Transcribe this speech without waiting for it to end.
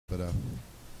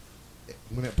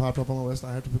when it popped up on the list,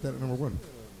 I have to put that at number 1.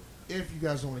 If you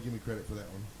guys don't want to give me credit for that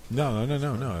one.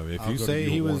 No. If you say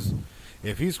he was,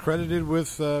 if he's credited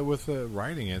with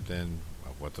writing it, then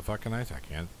what the fuck can I say? I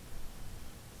can't.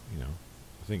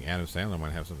 I think Adam Sandler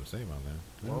might have something to say about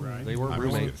that. Well, Right. they were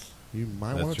roommates. You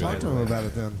might That's want to true, talk they to him were. about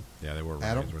it then. Yeah, they were.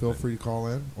 Adam, roommates, feel weren't they? free to call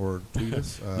in or tweet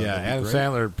us. Yeah, that'd be Adam great.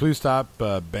 Sandler, please stop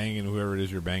banging whoever it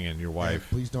is you're banging, your And wife.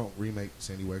 please don't remake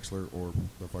Sandy Wexler or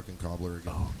the fucking Cobbler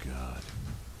again. Oh God,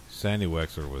 Sandy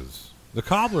Wexler was the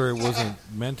Cobbler. It wasn't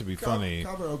meant to be funny.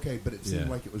 Cobbler, okay, but it seemed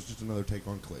Yeah. like it was just another take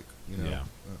on Click. Yeah.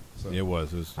 So It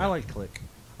was. I like Click.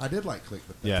 I did like Click,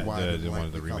 but that's Yeah, why I they didn't like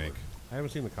wanted the remake. Cobbler. I haven't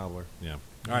seen The Cobbler. Yeah.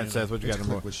 All right, Seth, what you It's got? Click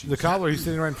Number with shoes. the Cobbler. He's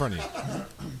sitting right in front of you.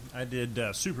 I did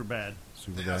Super Bad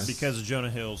Super bad. because of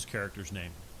Jonah Hill's character's name.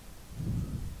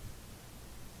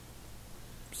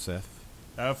 Seth.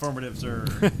 Affirmative, sir.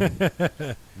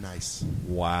 Nice.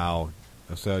 Wow.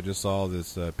 So I just saw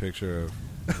this picture of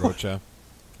Rochelle.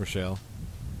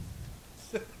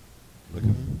 Look at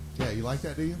Yeah, you like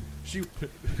that, do you? She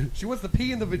wants the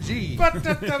P and the G.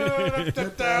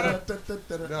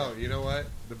 No, you know what?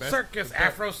 The best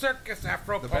Afro, polka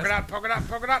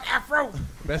dot, Afro. the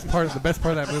best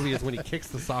part of that movie is when he kicks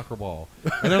the soccer ball,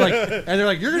 and they're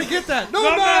like, "You're gonna get that." No,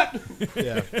 I'm not.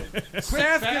 Yeah.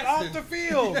 Seth, get off the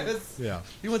field. Yes. Yeah.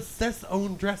 He wants Seth's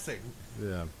own dressing.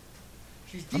 Yeah.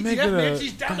 She's I'm DTF, making man. a-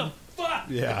 She's down the fuck.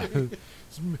 Yeah.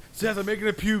 Seth, I'm making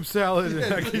a pube salad.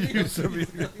 And I can use some.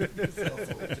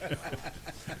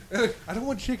 I don't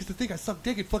want chicks to think I suck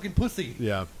dick at fucking pussy.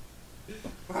 Yeah.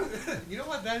 You know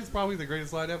what? That is probably the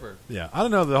greatest line ever. Yeah. I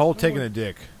don't know the whole taking a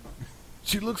dick.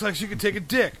 She looks like she could take a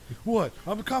dick. What?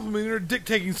 I'm complimenting her dick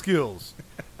taking skills.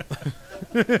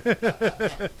 God,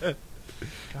 that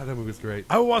movie's great.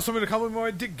 I would want somebody to compliment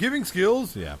my dick giving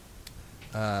skills. Yeah.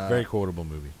 Very quotable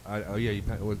movie. Oh yeah, did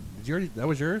you already? That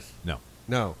was yours? No.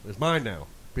 No, it's mine now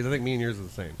because I think me and yours are the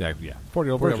same. Yeah. 40-year-old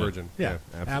 40-year-old virgin. virgin. Yeah. Yeah,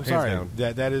 absolutely. I'm Hands sorry. down.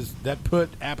 That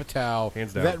put Apatow.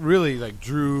 Hands down. That really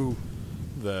drew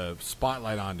the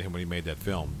spotlight onto him when he made that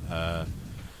film.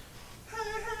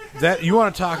 That you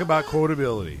want to talk about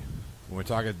quotability? When we're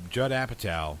talking Judd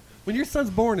Apatow. When your son's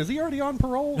born, is he already on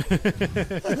parole?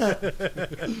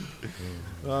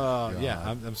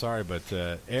 Yeah, I'm sorry, but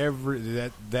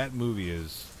that movie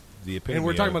is the epitome. And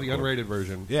we're talking of about the unrated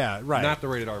version. Yeah, right. Not the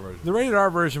rated R version. The rated R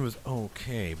version was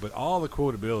okay, but all the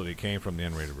quotability came from the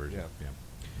unrated version. Yeah.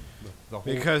 The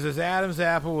whole, Because his Adam's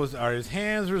apple his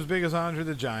hands were as big as Andre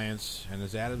the Giant's, and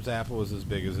his Adam's apple was as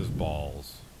big as his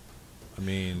balls. I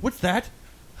mean, what's that?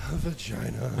 A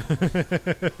vagina.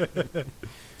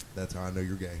 That's how I know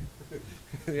you're gay.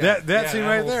 that scene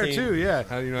right there too. Yeah.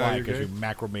 How do you know Why? you're Because gay? you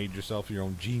macramade yourself your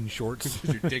own jean shorts.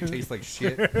 Your dick tastes like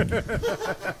shit.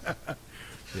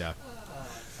 Yeah.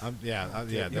 Yeah.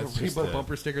 You have That's a just, rainbow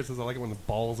bumper sticker that says I like it when the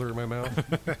balls are in my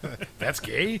mouth. That's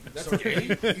gay. That's gay.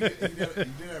 You did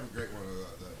have a great one.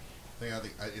 The thing I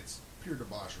think it's pure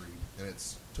debauchery, and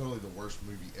it's totally the worst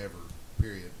movie ever.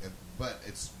 Period. But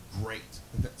it's great.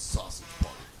 That sausage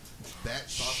party. That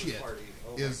Sausage shit party.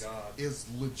 Oh my is God. is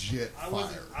legit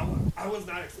fire. I was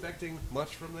not expecting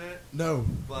much from that, No,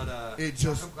 but It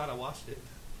just- I'm glad I watched it.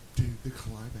 dude, the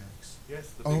climax. Yes.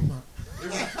 The Oh big- my.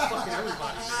 There's like fucking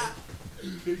everybody, man.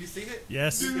 Have you seen it?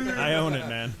 Yes, I own it,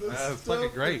 man. It's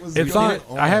fucking great. It's on.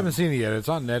 I haven't seen it yet. It's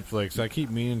on Netflix. I keep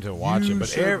meaning to watch You it, but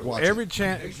should watch every it.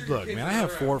 chance. Make sure your Look, kids man, are I have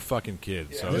around. 4 fucking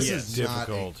kids, so This it's is not a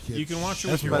difficult. kid's You can watch it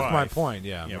show. with your That's my wife. point.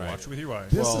 Yeah, Yeah, right. watch it with your wife.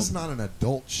 This Well- is not an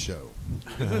adult show.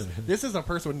 This is a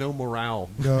person with no morale.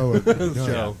 No,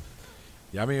 Show.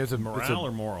 Yeah, I mean it's a Morale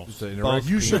or morals? It's an Well, erect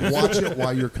you should penis. watch it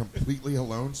while you're completely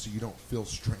alone, so you don't feel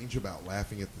strange about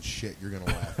laughing at the shit you're going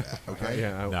to laugh at. Okay.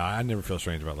 Yeah. No, I never feel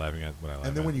strange about laughing at what I laugh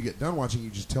And then at. when you get done watching, you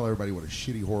just tell everybody what a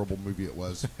shitty, horrible movie it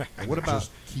was. And What then about-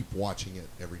 just keep watching it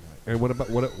every night? And what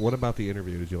about the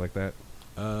interview? Did you like that?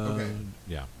 Okay.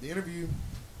 Yeah. The interview,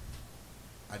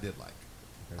 I did like.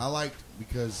 Okay. I liked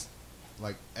because,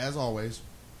 like as always,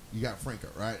 you got Franco,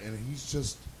 right? And he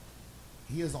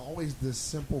is always this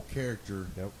simple character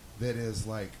Yep. that is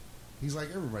like, he's like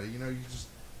everybody, you know. You just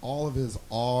all of his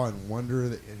awe and wonder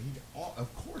that, and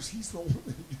of course, he's the one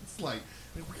that gets like,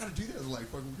 we got to do this. Like,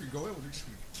 fucking, we're gonna go in, we're just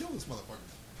gonna kill this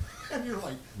motherfucker. And you're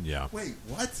like, Yeah. wait,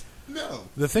 what? No.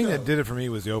 The thing no. that did it for me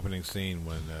was the opening scene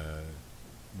when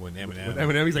Eminem. With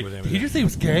Eminem, he's like, with did you Eminem. just say he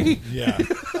was gay? Yeah.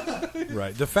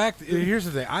 Right. The fact. Here's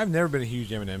the thing. I've never been a huge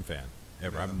Eminem fan.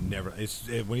 Ever. Yeah. I've never.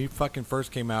 When he fucking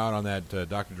first came out on that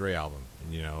Dr. Dre album,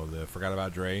 and, you know, the Forgot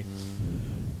About Dre.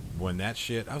 When that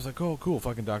shit, I was like, oh, cool,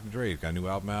 fucking Dr. Dre. Got a new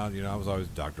album out. You know, I was always a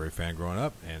Dr. Dre fan growing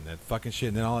up. And that fucking shit.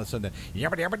 And then all of a sudden,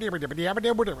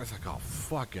 it's like, oh,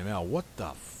 fucking hell. What the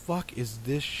fuck is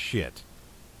this shit?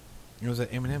 It was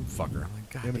that Eminem fucker. I'm like,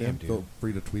 God damn, Eminem, dude. feel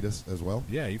free to tweet us as well.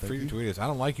 Yeah, you Thank free to tweet us. I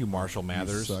don't like you, Marshall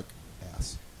Mathers. You suck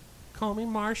ass. Call me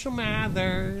Marshall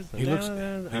Mathers. He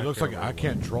looks like I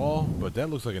can't draw, but that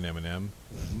looks like an Eminem.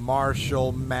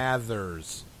 Marshall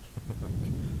Mathers.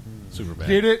 Super bad.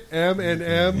 Get it?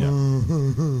 M&M.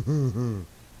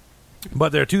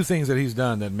 But there are two things that he's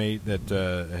done that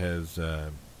has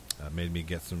made me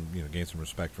get some gain some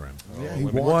respect for him. Yeah, he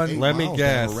let me- walked 8 let me miles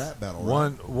guess. down a rap battle,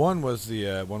 right? One was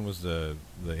the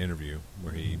interview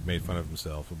where he made fun of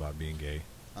himself about being gay.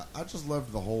 I just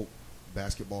loved the whole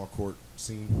basketball court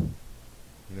scene.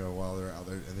 While they're out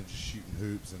there and then just shooting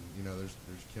hoops, and there's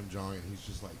Kim Jong, and he's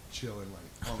just like chilling,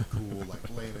 like on the cool, like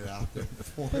laying it out there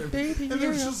for him. Baby, and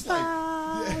you're there's just like,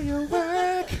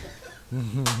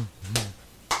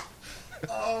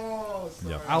 oh,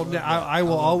 sorry. Yep. I will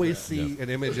love always that. see an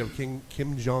image of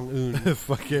Kim Jong Un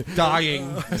Fucking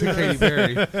dying to Katy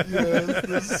Perry. Yes,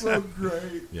 that's so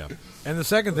great. yeah. And the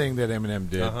second thing that Eminem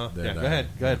did. Yeah, That, go ahead.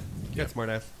 Yep. Get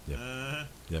smartass.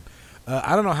 Yep.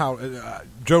 I don't know how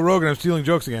Joe Rogan. I'm stealing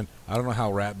jokes again. I don't know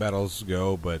how rap battles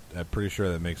go, but I'm pretty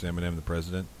sure that makes Eminem the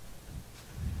president.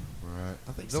 Right,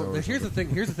 I think So so. here's the thing.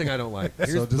 Here's the thing I don't like.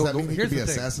 So does that mean he here's could be the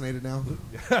thing. assassinated now? He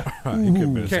could have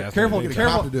been assassinated. Careful, Get a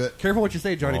cop to do careful, it. careful what you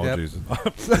say, Johnny Oh, Depp. Jesus.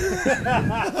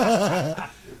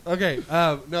 Okay,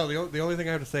 no, the only thing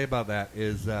I have to say about that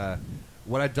is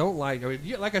what I don't like. I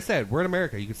mean, like I said, we're in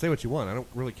America. You can say what you want. I don't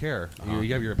really care.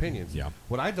 You have your opinions. Yeah.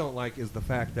 What I don't like is the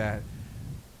fact that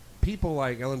people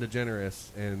like Ellen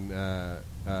DeGeneres and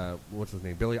what's his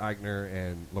name, Billy Eichner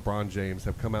and LeBron James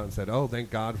have come out and said, "Oh, thank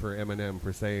God for Eminem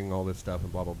for saying all this stuff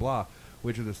and blah blah blah."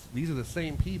 Which are these are the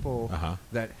same people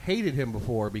that hated him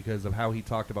before because of how he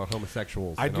talked about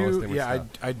homosexuals. I and all this do. different Yeah, stuff.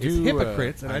 I do. It's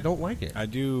hypocrites, and I don't like it. I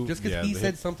do. Just because yeah, he the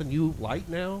said something you like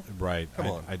now, right. Come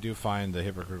on. I do find the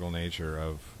hypocritical nature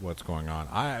of what's going on.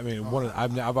 I mean,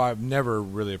 I've never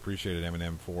really appreciated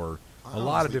Eminem for I a lot of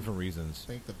honestly different reasons.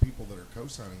 I think the people that are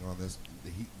co-signing on this,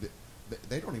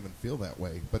 they don't even feel that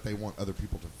way, but they want other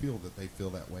people to feel that they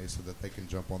feel that way so that they can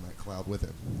jump on that cloud with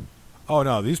him. Oh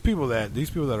no, these people that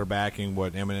are backing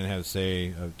what Eminem had to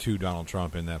say to Donald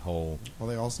Trump in that whole. Well,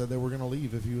 they all said they were going to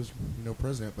leave if he was,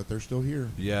 president, but they're still here.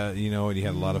 Yeah, and you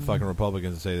had a lot of fucking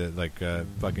Republicans say that, like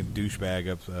fucking douchebag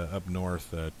up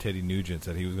north, Teddy Nugent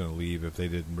said he was going to leave if they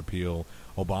didn't repeal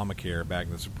Obamacare back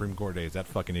in the Supreme Court days. That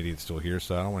fucking idiot's still here,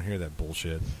 so I don't want to hear that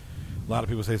bullshit. A lot of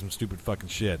people say some stupid fucking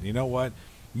shit. You know what?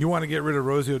 You want to get rid of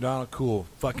Rosie O'Donnell? Cool.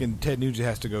 Fucking Ted Nugent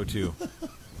has to go too.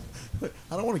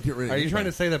 I don't want to get rid of are you anybody. trying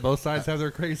to say that both sides have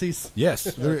their crazies? Yes.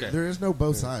 There is no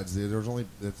both sides.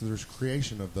 There's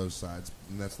creation of those sides,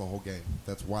 and that's the whole game.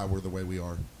 That's why we're the way we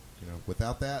are.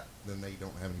 Without that, then they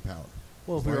don't have any power.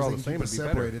 Well, if As we were long all as the they can same, keep it'd us be better.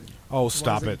 separated. Oh, as long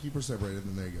stop as they it. can keep us separated,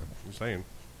 then there you go. I'm saying,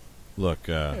 Look,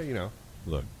 yeah,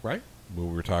 look. right? What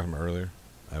we were talking about earlier.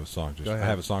 I have a song. Go ahead. I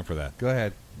have a song for that. Go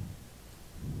ahead.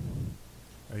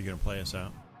 Are you going to play us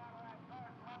out?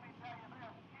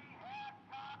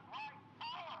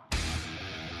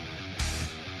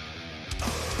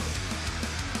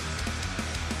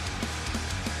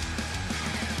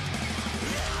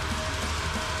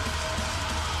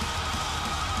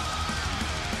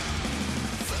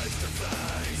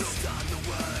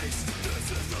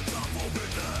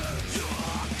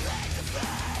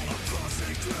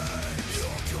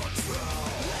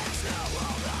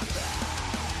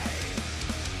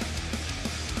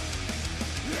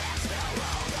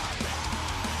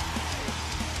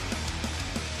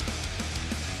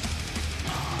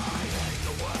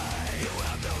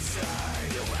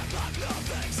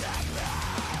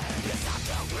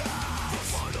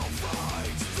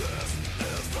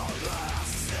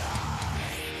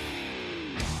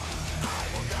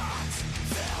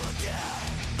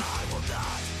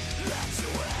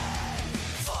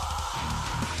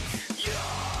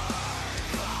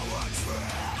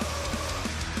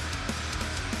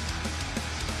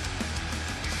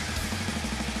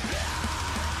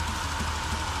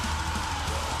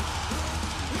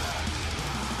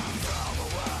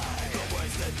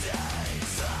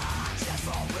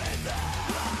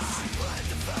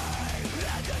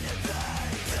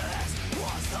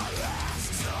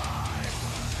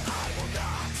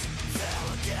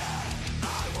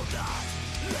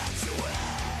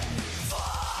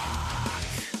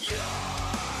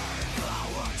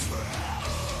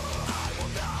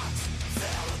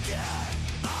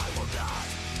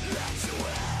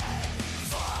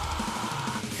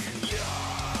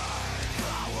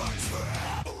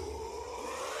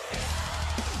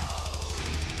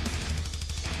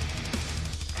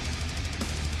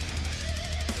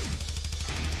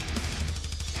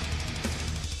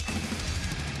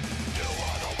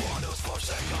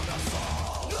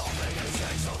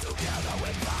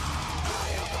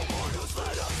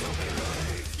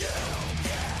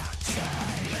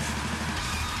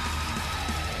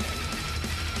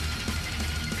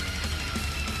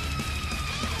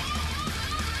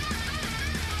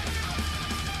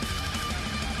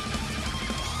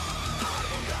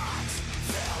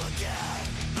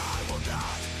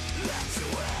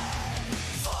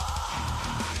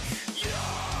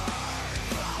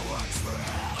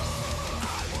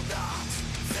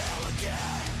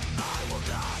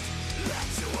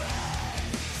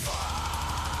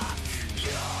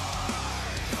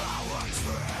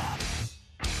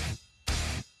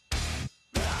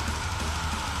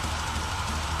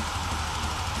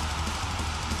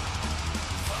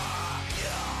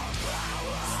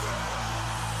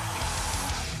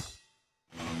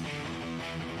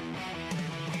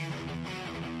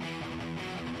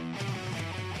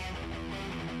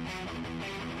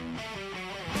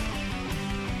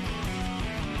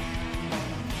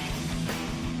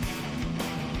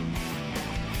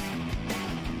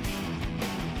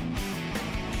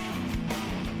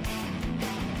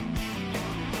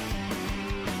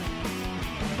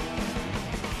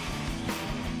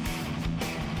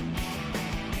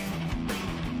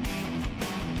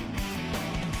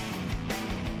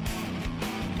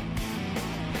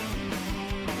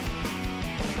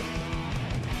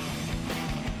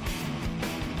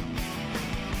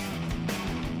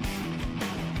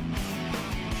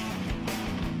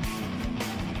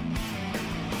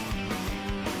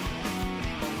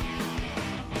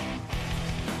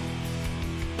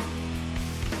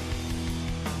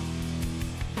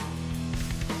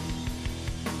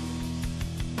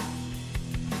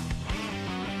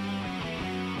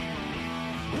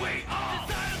 We all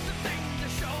desire the thing to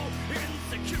show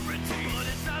insecurity, but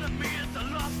inside of me is the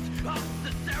lust of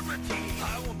sincerity.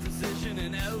 I want precision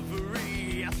in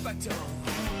every aspect of